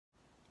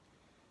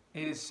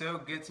It is so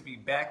good to be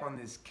back on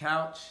this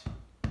couch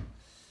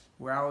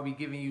where I will be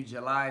giving you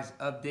July's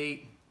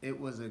update. It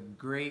was a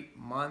great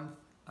month.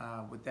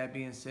 With that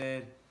being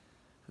said,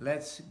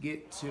 let's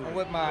get to it. I'm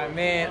with my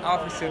man,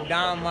 Officer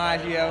Dom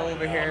Maggio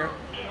over here.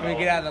 Let me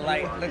get out of the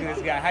light. Look at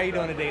this guy. How you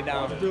doing today,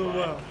 Dom? Doing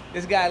well.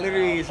 This guy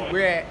literally is,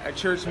 we're at a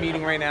church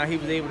meeting right now. He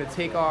was able to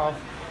take off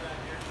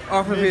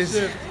of his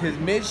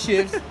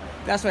mid-shifts.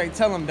 That's right.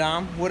 Tell him,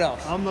 Dom. What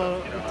else?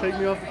 Take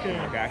me off the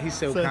camera. Oh my God, he's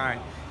so kind.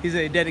 He's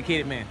a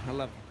dedicated man. I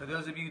love him. For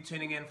those of you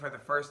tuning in for the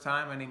first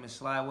time, my name is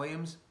Sly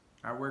Williams.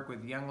 I work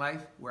with Young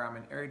Life, where I'm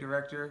an area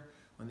director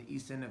on the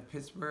east end of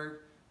Pittsburgh.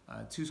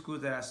 Two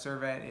schools that I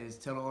serve at is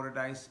Taylor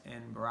Otterdice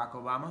and Barack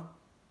Obama.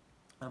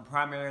 I'm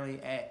primarily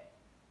at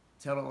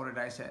Taylor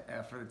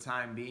Otterdice for the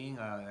time being.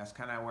 That's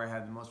kind of where I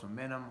have the most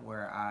momentum,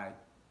 where I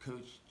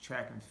coach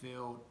track and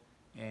field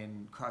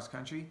and cross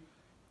country.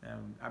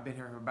 I've been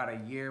here for about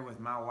a year with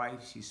my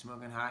wife. She's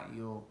smoking hot.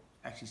 You'll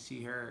actually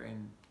see her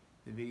in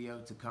the video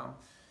to come.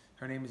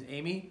 Her name is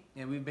Amy,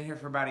 and we've been here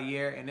for about a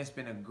year, and it's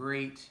been a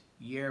great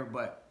year,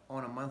 but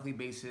on a monthly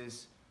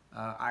basis,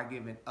 I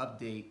give an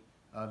update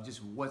of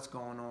just what's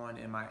going on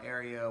in my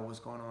area, what's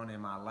going on in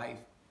my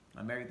life.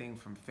 Everything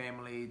from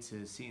family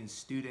to seeing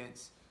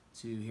students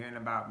to hearing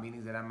about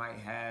meetings that I might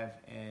have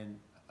and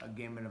a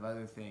gamut of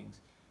other things.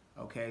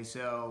 Okay,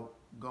 so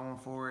going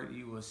forward,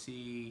 you will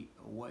see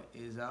what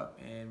is up,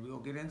 and we'll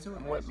get into it.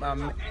 I'm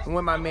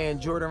with my man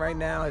Jordan right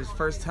now. His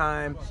first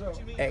time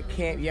at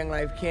camp, Young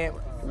Life Camp.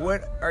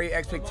 What are your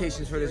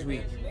expectations for this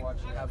week?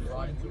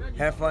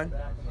 Have fun.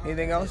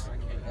 Anything else?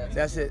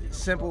 That's it.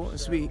 Simple and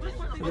sweet.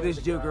 Look at this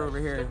joker over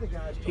here.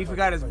 He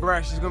forgot his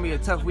brush. It's going to be a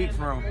tough week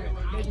for him.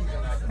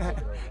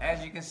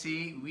 As you can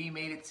see, we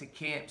made it to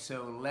camp.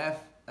 So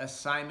left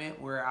assignment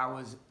where I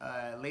was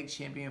lake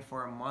champion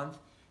for a month.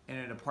 In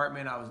a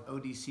department, I was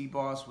ODC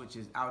boss, which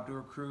is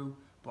outdoor crew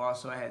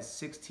boss. So I had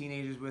 6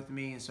 teenagers with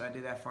me, and so I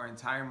did that for an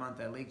entire month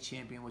at Lake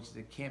Champion, which is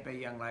a camp at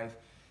Young Life.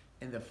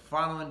 And the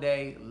following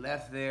day,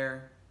 left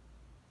there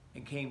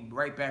and came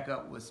right back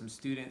up with some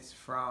students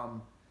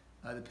from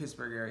the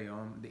Pittsburgh area,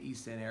 on the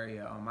East End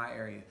area, on my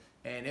area.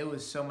 And it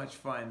was so much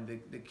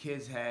fun. The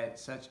kids had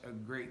such a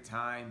great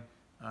time.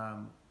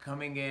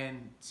 Coming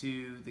in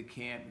to the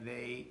camp,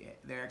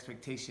 their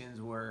expectations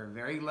were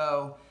very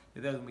low.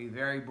 That was going to be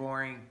very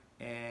boring.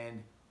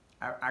 And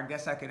I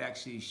guess I could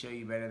actually show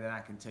you better than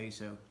I can tell you,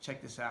 so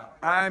check this out.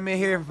 I'm in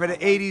here for the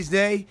 80s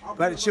day.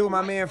 About to chill with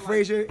my man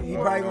Frazier. He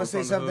probably gonna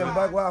say something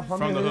buck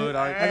from the hood.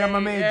 I got my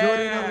man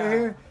Jordan over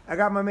here. I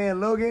got my man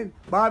Logan.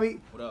 Bobby.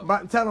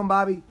 Tell him,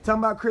 Bobby. Tell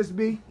him about Chris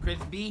B. Chris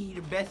B, he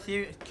the best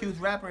Syracuse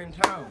rapper in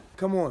town.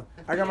 Come on.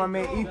 I got my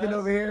man Ethan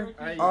over here.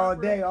 All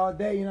day, you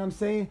know what I'm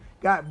saying?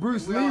 Got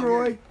Bruce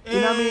Leroy,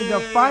 you know what I mean? The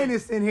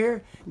finest in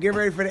here. Get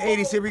ready for the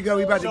 80s. Here we go.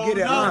 We about to get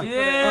it, huh?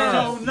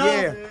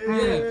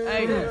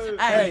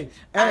 Hey.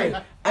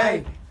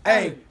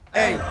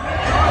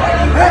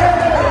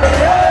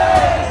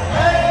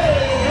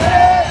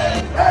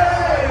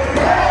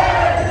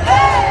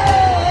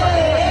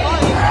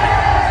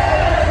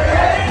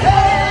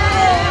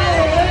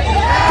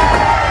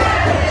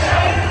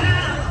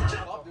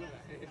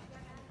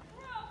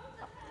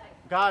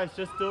 Guys,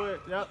 just do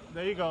it. Yep,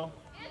 there you go.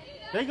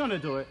 They're gonna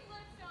do it.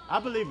 I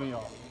believe in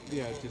y'all.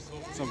 Yeah, just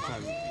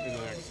sometime in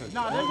the next sentence.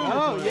 No, they're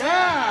gonna do it.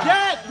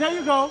 Yeah, there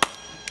you go.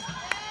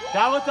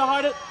 That was the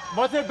hardest.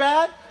 Was it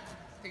bad? I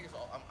think it's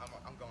all.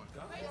 I'm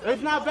going.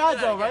 It's not bad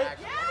though, right?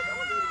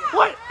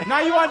 What? Now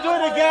you want to do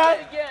it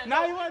again?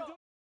 Now you want to do it?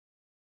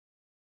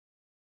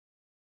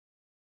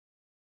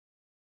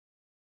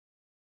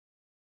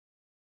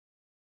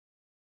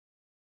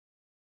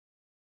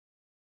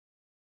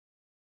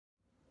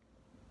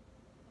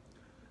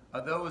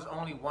 Although it was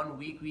only 1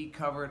 week, we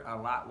covered a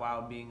lot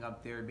while being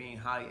up there, being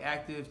highly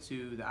active,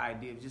 to the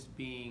idea of just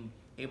being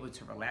able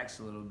to relax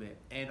a little bit.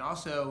 And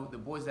also, the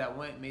boys that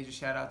went, major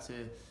shout out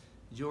to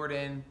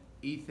Jordan,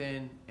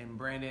 Ethan, and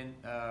Brandon.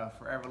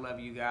 Forever love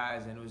you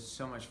guys, and it was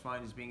so much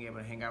fun just being able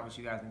to hang out with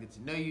you guys and get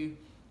to know you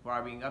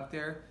while being up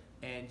there.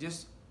 And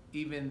just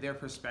even their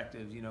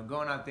perspectives, you know,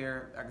 going out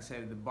there, like I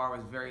said, the bar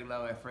was very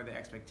low at further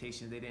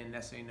expectations. They didn't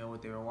necessarily know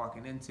what they were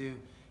walking into.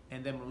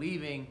 And them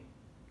leaving,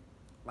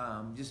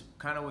 just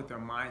kind of with their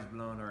minds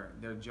blown or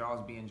their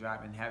jaws being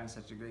dropped and having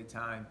such a great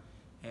time.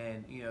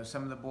 And you know,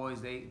 some of the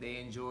boys,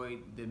 they enjoyed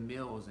the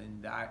meals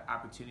and the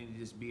opportunity to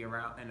just be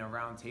around in a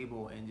round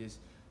table and just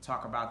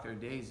talk about their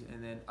days.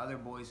 And then other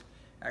boys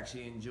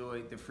actually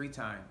enjoyed the free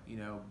time, you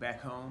know,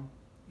 back home,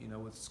 you know,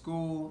 with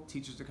school,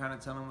 teachers are kind of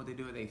telling them what they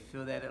do. They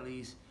feel that at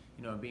least,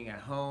 you know, being at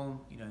home,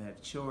 you know, they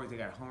have chores, they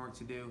got homework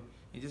to do,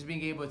 and just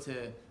being able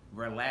to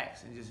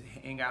relax and just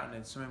hang out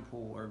in a swimming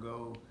pool or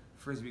go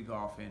frisbee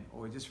golfing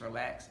or just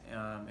relax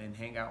and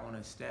hang out on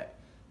a step.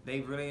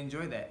 They really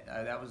enjoyed that.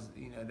 That was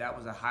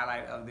a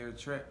highlight of their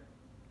trip.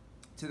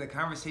 To the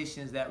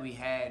conversations that we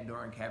had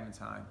during cabin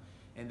time,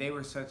 and they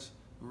were such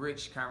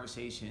rich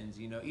conversations.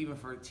 You know, even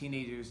for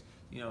teenagers,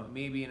 you know,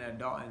 maybe an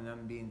adult and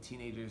them being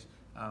teenagers,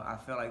 I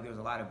felt like there was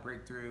a lot of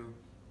breakthrough.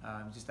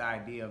 Just the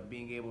idea of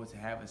being able to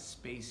have a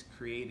space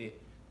created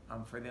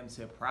for them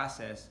to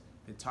process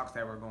the talks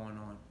that were going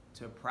on,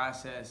 to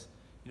process,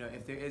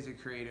 if there is a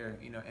creator,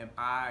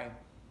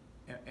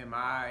 am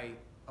I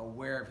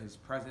aware of his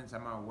presence?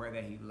 Am I aware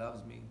that he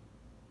loves me?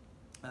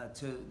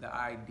 To the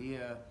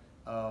idea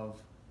of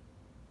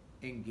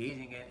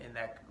engaging in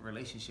that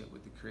relationship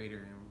with the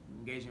creator and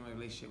engaging in a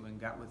relationship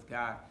with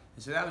God.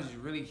 And so that was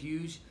really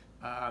huge.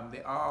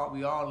 We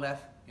all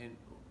left in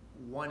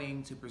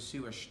wanting to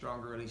pursue a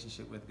stronger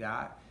relationship with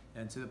God.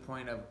 And to the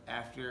point of,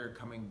 after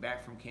coming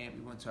back from camp,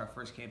 we went to our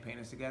first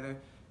campaigners together.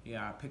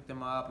 I picked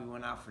them up, we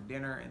went out for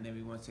dinner, and then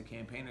we went to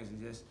campaigners,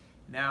 and just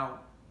now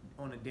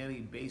on a daily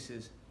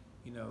basis,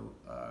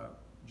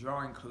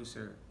 drawing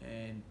closer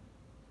and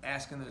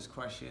asking those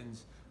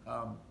questions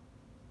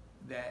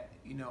that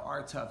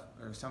are tough,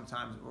 or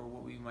sometimes, or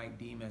what we might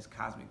deem as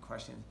cosmic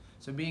questions.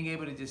 So being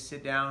able to just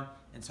sit down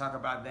and talk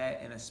about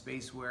that in a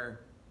space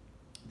where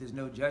there's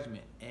no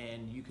judgment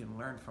and you can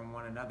learn from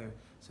one another.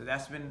 So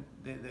that's been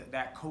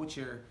that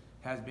culture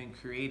has been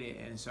created,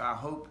 and so I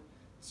hope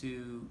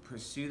to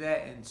pursue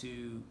that and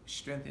to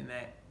strengthen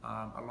that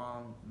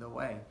along the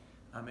way,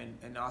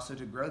 and also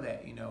to grow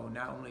that,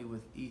 not only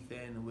with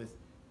Ethan, with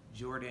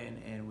Jordan,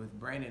 and with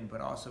Brandon,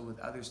 but also with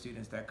other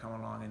students that come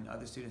along and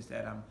other students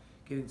that I'm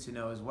getting to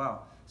know as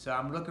well. So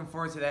I'm looking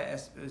forward to that.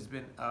 It's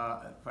been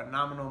a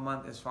phenomenal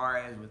month as far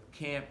as with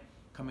camp,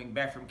 coming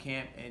back from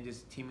camp and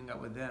just teaming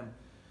up with them.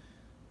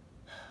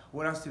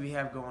 What else do we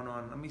have going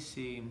on? Let me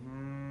see.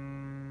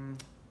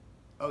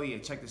 Oh yeah,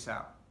 check this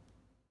out.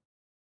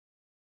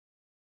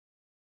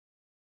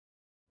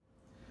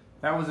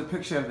 That was a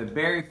picture of the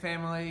Berry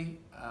family.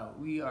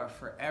 We are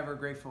forever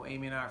grateful.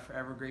 Amy and I are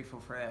forever grateful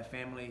for that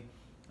family.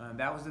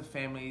 That was the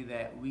family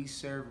that we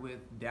served with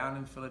down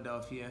in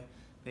Philadelphia.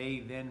 They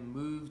then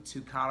moved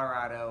to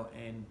Colorado,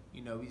 and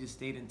we just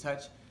stayed in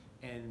touch,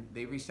 and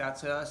they reached out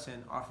to us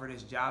and offered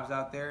us jobs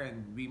out there,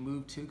 and we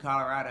moved to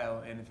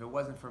Colorado. And if it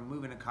wasn't for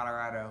moving to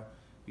Colorado,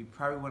 we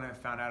probably wouldn't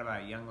have found out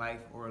about Young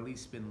Life, or at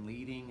least been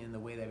leading in the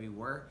way that we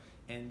were.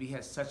 And we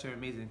had such an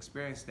amazing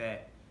experience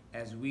that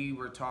as we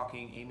were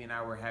talking, Amy and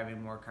I were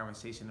having more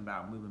conversation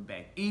about moving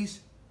back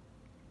east.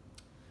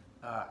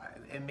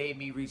 It made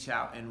me reach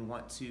out and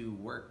want to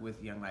work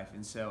with Young Life,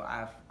 and so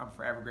I'm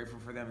forever grateful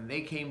for them. And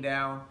they came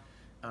down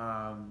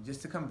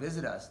just to come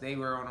visit us. They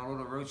were on a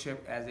little road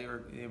trip as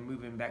they're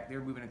moving back. They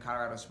were moving to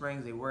Colorado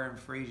Springs. They were in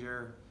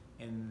Fraser,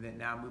 and then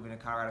now moving to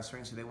Colorado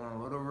Springs. So they went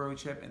on a little road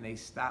trip, and they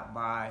stopped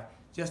by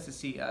just to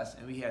see us,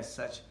 and we had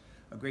such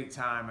a great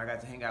time. I got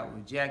to hang out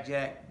with Jack.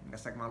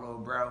 That's like my little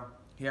bro.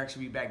 He'll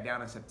actually be back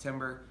down in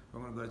September.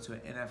 We're gonna go to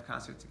an NF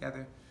concert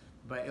together.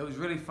 But it was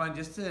really fun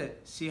just to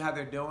see how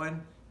they're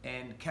doing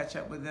and catch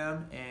up with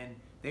them, and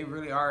they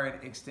really are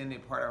an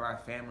extended part of our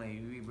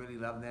family. We really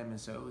love them, and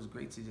so it was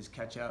great to just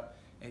catch up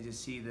and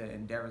just see the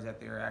endeavors that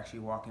they're actually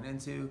walking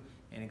into,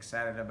 and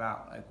excited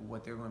about like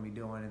what they're going to be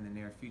doing in the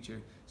near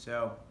future.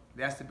 So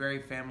that's the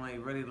Berry family.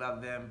 Really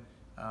love them.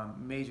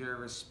 Major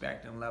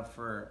respect and love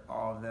for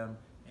all of them,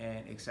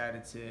 and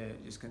excited to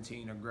just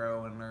continue to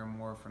grow and learn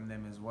more from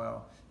them as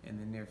well in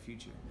the near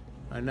future.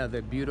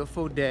 Another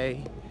beautiful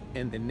day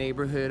in the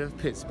neighborhood of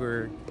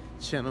Pittsburgh,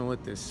 chilling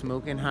with the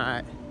smoking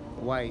hot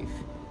wife,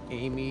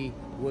 Amy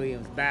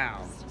Williams.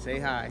 Bow. Say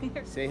hi.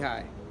 Say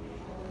hi.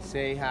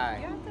 Say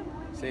hi.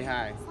 Say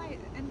hi.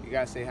 You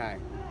gotta say hi.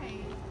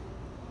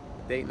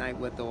 Date night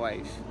with the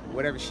wife.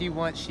 Whatever she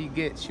wants, she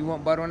gets. She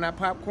want butter on that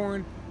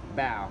popcorn?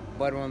 Bow.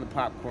 Butter on the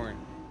popcorn.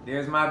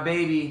 There's my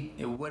baby.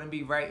 It wouldn't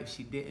be right if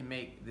she didn't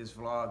make this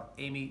vlog.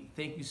 Amy,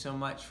 thank you so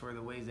much for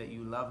the ways that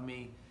you love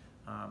me.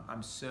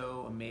 I'm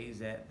so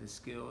amazed at the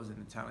skills and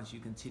the talents you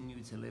continue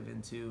to live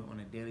into on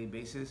a daily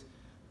basis.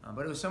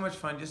 But it was so much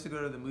fun just to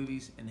go to the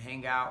movies and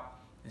hang out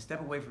and step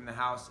away from the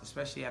house,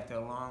 especially after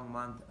a long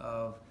month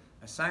of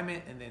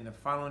assignment, and then the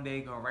following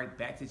day going right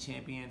back to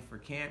Champion for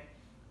camp,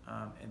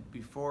 and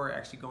before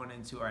actually going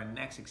into our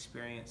next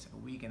experience a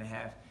week and a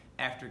half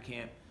after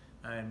camp.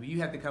 And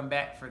you have to come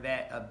back for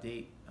that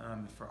update,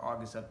 for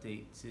August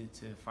update,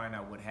 to find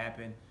out what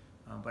happened.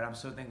 But I'm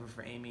so thankful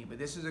for Amy. But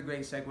this is a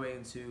great segue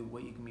into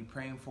what you can be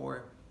praying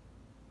for.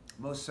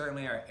 Most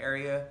certainly our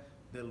area,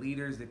 the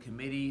leaders, the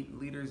committee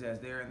leaders, as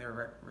they're in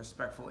their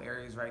respectful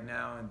areas right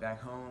now and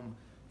back home,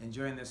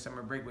 enjoying their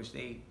summer break, which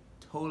they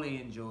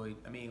totally enjoyed.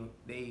 I mean,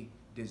 they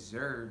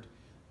deserved.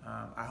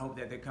 I hope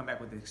that they come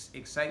back with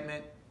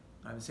excitement.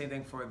 Same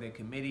thing for the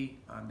committee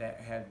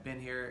that have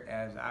been here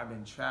as I've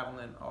been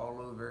traveling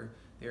all over.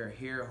 They're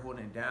here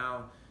holding it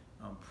down,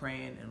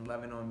 praying and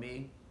loving on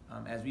me.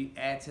 As we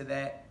add to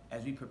that,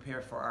 as we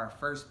prepare for our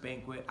first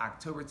banquet,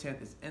 October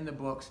 10th is in the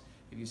books.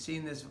 If you've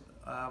seen this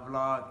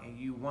vlog and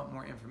you want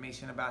more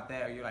information about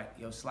that, or you're like,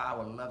 yo, Sly, I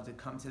would love to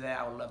come to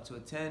that, I would love to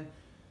attend,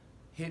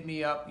 hit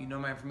me up. You know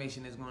my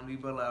information is going to be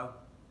below.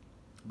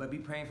 But be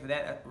praying for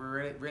that. We're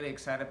really, really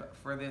excited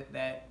for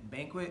that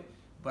banquet,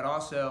 but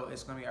also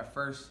it's going to be our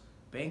first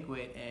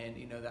banquet, and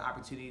the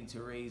opportunity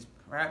to raise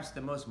perhaps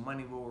the most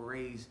money we'll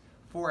raise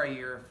for a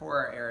year for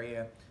our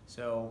area.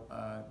 So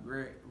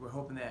we're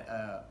hoping that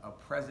a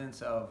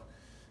presence of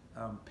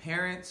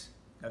parents,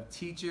 of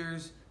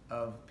teachers,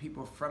 of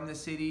people from the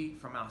city,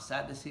 from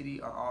outside the city,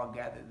 are all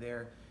gathered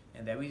there,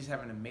 and that we just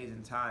have an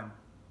amazing time.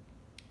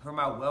 For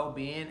my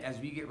well-being, as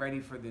we get ready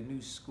for the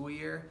new school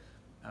year,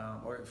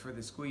 or for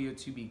the school year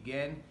to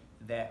begin,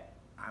 that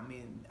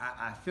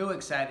I feel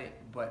excited,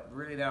 but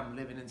really that I'm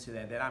living into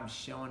that I'm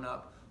showing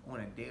up on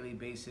a daily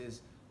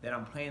basis, that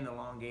I'm playing the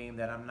long game,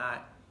 that I'm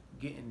not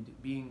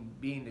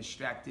being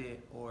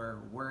distracted or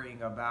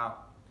worrying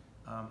about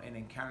an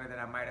encounter that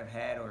I might have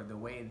had or the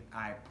way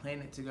I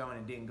planned it to go and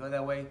it didn't go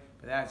that way,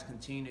 but that I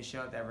continue to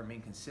show up, that I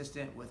remain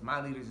consistent with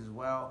my leaders as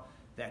well,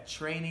 that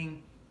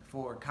training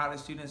for college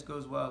students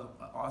goes well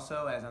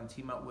also as I'm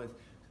teaming up with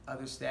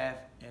other staff,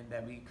 and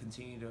that we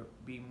continue to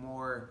be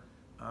more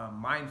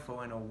mindful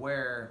and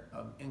aware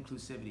of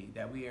inclusivity,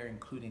 that we are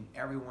including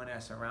everyone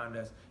that's around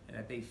us and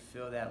that they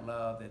feel that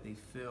love, that they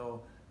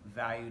feel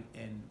valued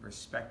and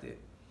respected.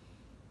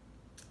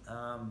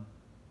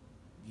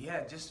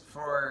 Yeah, just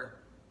for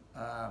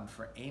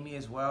Amy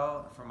as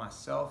well, for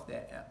myself,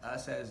 that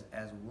us as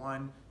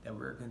one, that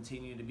we're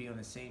continuing to be on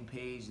the same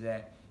page,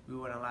 that we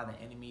wouldn't allow the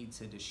enemy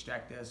to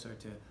distract us or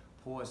to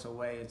pull us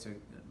away, or to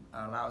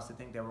allow us to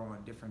think that we're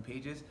on different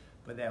pages,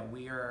 but that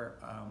we are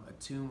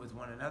attuned with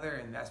one another,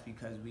 and that's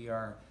because we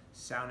are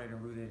sounded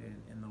and rooted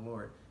in the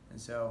Lord. And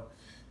so,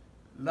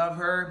 love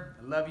her,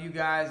 love you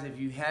guys. If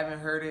you haven't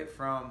heard it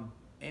from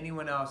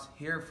anyone else,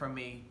 hear it from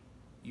me.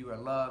 You are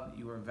loved,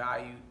 you are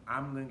valued.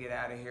 I'm gonna get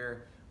out of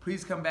here.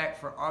 Please come back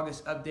for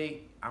August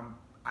update.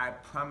 I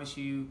promise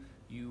you,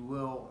 you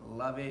will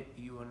love it.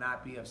 You will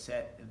not be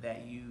upset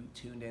that you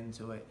tuned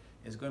into it.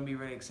 It's gonna be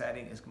really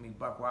exciting. It's gonna be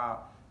buck wild.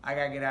 I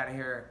gotta get out of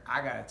here.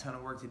 I got a ton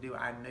of work to do.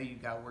 I know you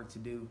got work to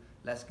do.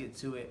 Let's get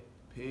to it.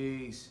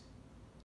 Peace.